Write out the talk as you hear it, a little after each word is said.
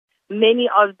many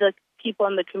of the people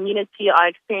in the community are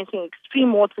experiencing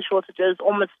extreme water shortages,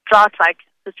 almost drought-like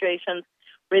situations,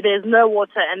 where there's no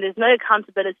water and there's no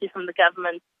accountability from the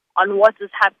government on what is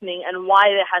happening and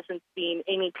why there hasn't been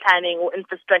any planning or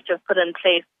infrastructure put in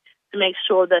place to make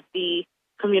sure that the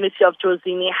community of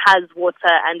Jozini has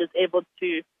water and is able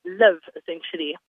to live, essentially.